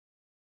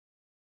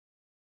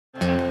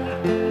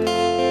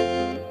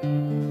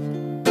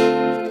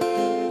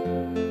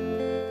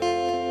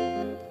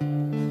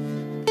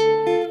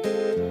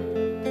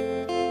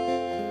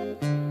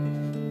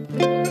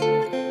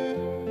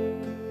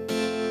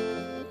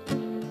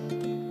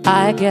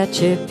I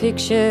got your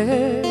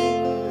picture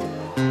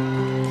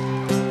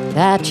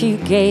that you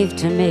gave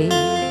to me,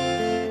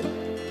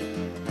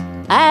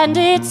 and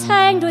it's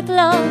hanged with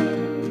love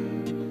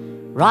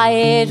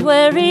right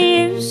where it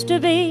used to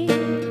be.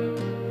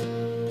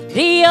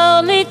 The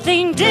only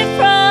thing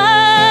different,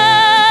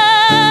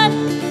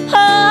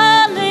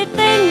 only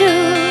thing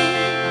new,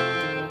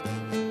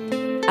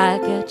 I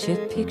got your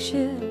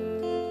picture,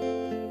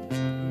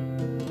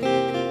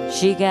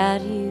 she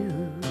got you.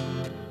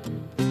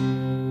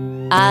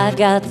 I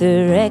got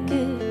the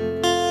record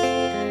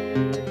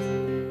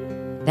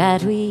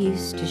that we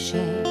used to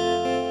share,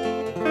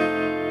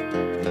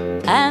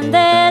 and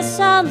they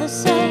sound the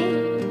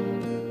same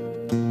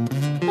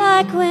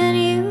like when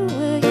you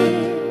were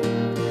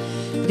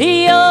here.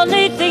 The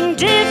only thing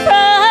different,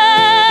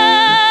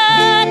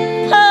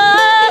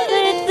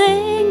 only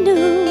thing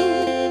new,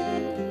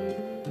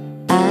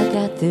 I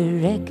got the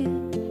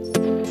records,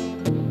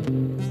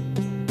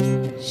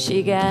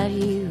 she got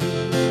you.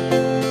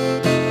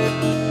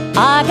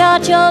 I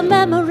got your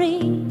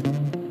memory,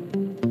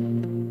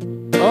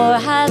 or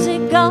has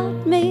it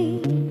got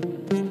me?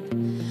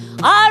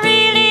 I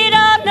really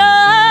don't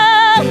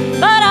know,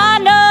 but I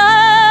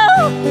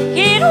know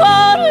it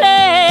won't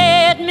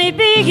let me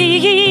be.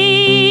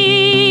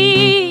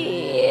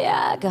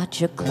 I got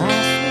your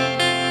classroom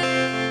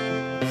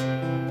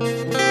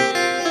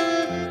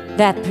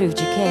that proved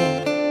you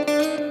care,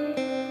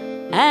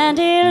 and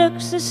it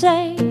looks the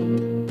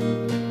same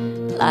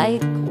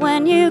like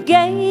when you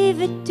gave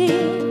it,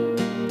 dear.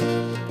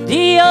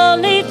 The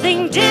only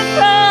thing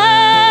different,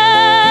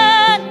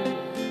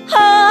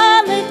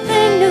 only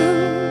thing new,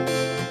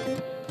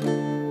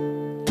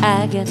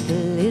 I got the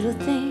little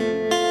things,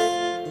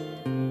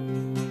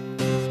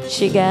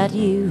 she got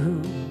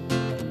you,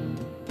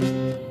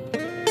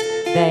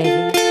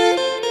 baby.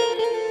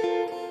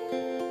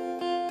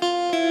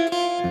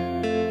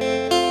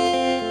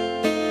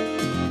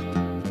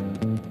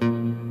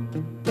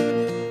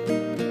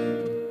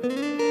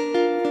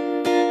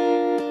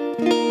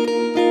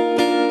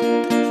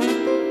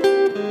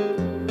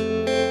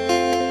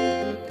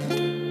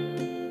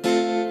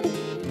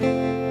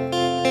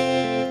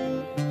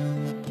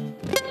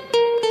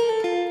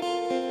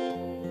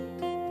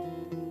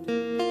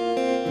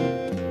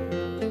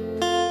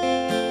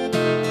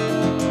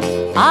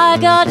 I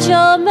got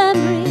your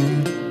memory,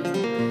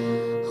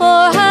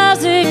 or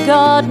has it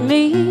got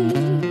me?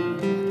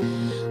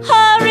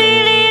 I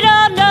really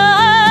don't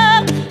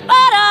know,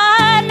 but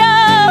I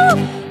know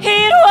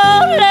it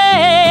won't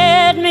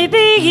let me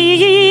be.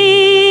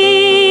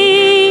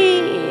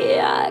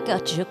 I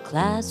got your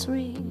class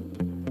ring,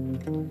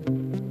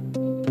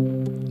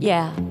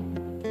 yeah,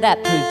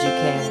 that proved you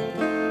care,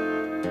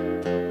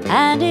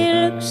 and it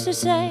looks the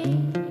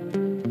same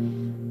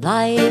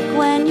like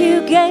when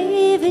you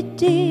gave it,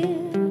 dear.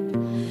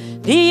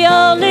 The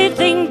only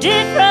thing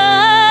different,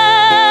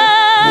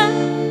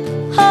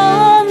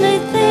 only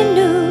thing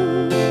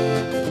new,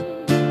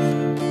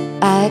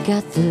 I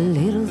got the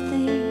little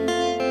things,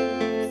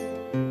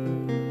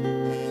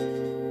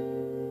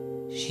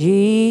 she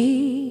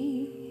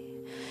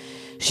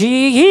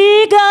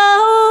got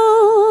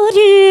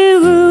you.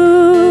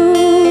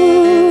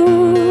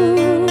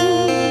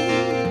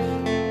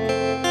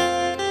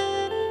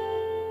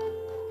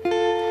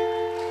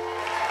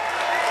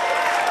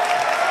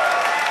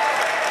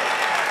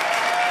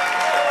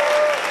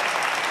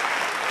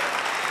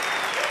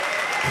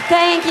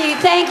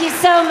 Thank you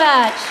so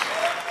much.